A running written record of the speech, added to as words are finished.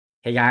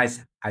Hey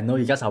guys, I know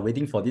you guys are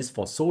waiting for this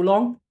for so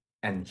long,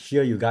 and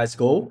here you guys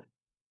go.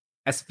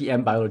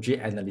 SPM Biology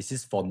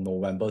Analysis for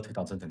November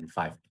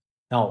 2025.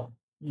 Now,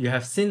 you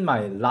have seen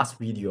my last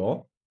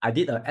video. I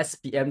did a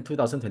SPM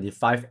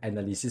 2025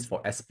 analysis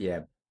for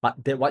SPM, but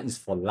that one is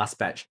for last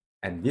batch,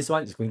 and this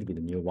one is going to be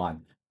the new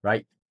one,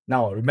 right?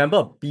 Now,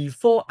 remember,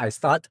 before I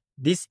start,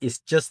 this is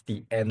just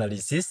the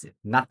analysis,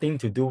 nothing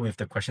to do with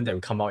the question that will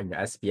come out in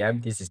your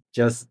SPM. This is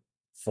just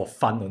for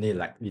fun only,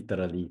 like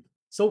literally.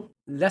 So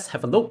let's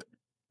have a look.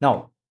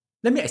 Now,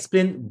 let me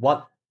explain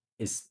what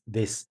is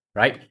this,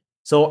 right?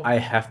 So I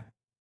have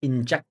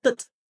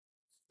injected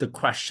the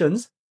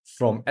questions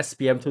from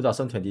SPM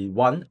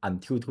 2021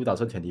 until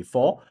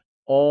 2024.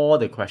 All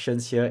the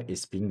questions here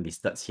is being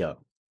listed here.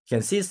 You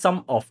can see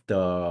some of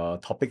the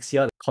topics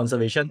here,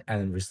 conservation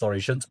and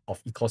restoration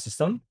of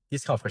ecosystem.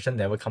 This kind of question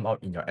never come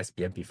out in your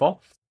SPM before.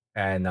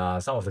 And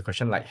some of the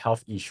question like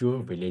health issue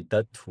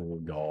related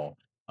to your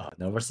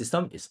nervous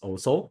system is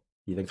also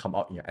didn't come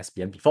out in your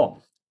SPM before.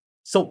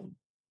 So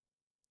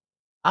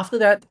after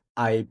that,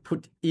 I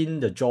put in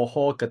the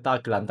Johor,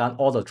 Kedah, Kelantan,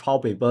 all the trial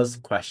papers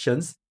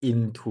questions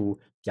into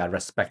their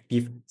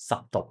respective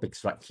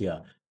subtopics right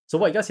here. So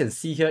what you guys can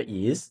see here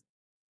is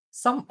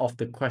some of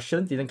the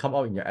questions didn't come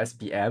out in your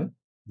SPM,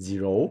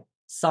 0.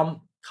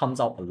 Some comes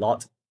out a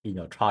lot in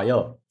your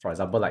trial. For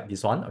example, like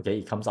this one, okay,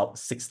 it comes out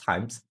 6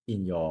 times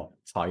in your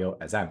trial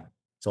exam.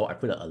 So I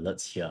put the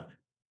alerts here.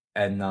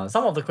 And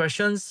some of the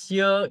questions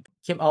here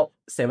came out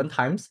 7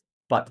 times,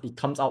 but it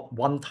comes out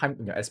 1 time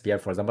in your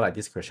SPM. For example, like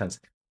these questions,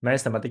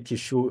 meristematic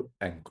tissue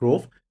and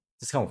growth.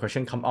 This kind of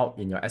question come out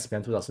in your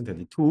SPM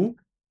 2022.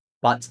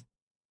 But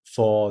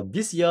for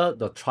this year,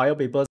 the trial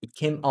papers, it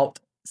came out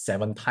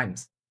 7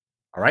 times.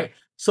 All right.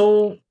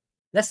 So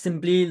let's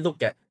simply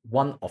look at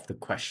one of the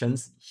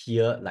questions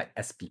here, like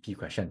SPP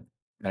question,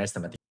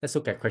 meristematic. Let's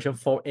look at question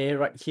 4A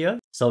right here.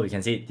 So we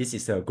can see this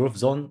is the growth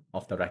zone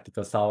of the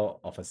reticle cell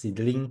of a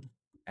seedling.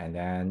 And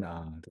then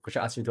the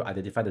question asks you to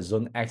identify the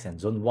zone X and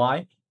zone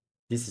Y.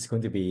 This is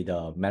going to be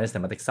the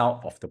meristematic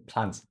cell of the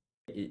plants.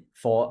 It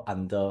fall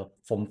under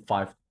Form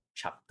 5,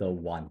 Chapter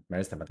 1,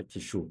 meristematic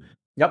tissue.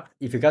 Yep,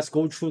 if you guys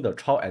go through the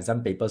trial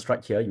exam papers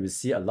right here, you will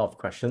see a lot of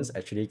questions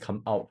actually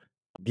come out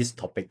this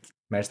topic,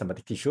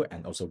 meristematic tissue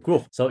and also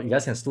growth. So you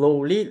guys can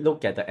slowly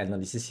look at the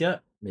analysis here.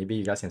 Maybe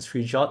you guys can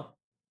screenshot.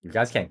 You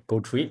guys can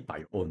go through it by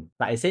your own.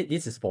 Like I said,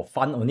 this is for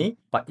fun only.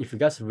 But if you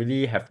guys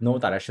really have no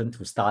direction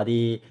to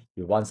study,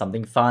 you want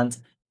something fun,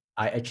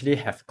 I actually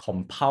have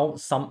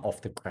compiled some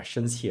of the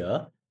questions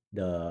here,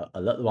 the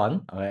alert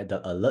one,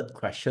 the alert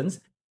questions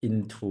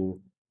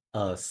into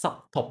a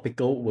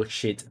subtopical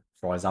worksheet.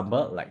 For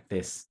example, like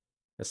this.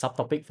 The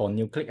subtopic for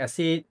nucleic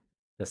acid,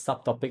 the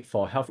subtopic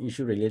for health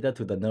issue related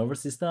to the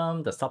nervous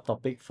system, the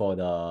subtopic for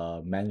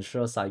the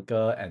menstrual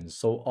cycle, and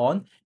so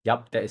on.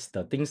 Yep, that is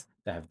the things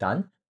that I've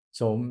done.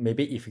 So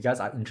maybe if you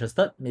guys are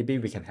interested, maybe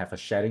we can have a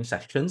sharing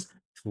sections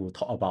to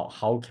talk about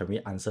how can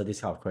we answer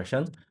this kind of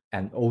questions,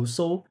 and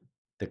also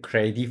the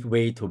creative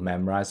way to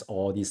memorize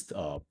all these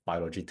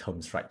biology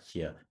terms right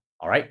here.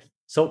 All right.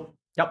 So,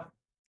 yep.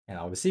 And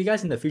I will see you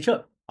guys in the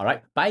future. All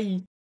right.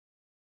 Bye.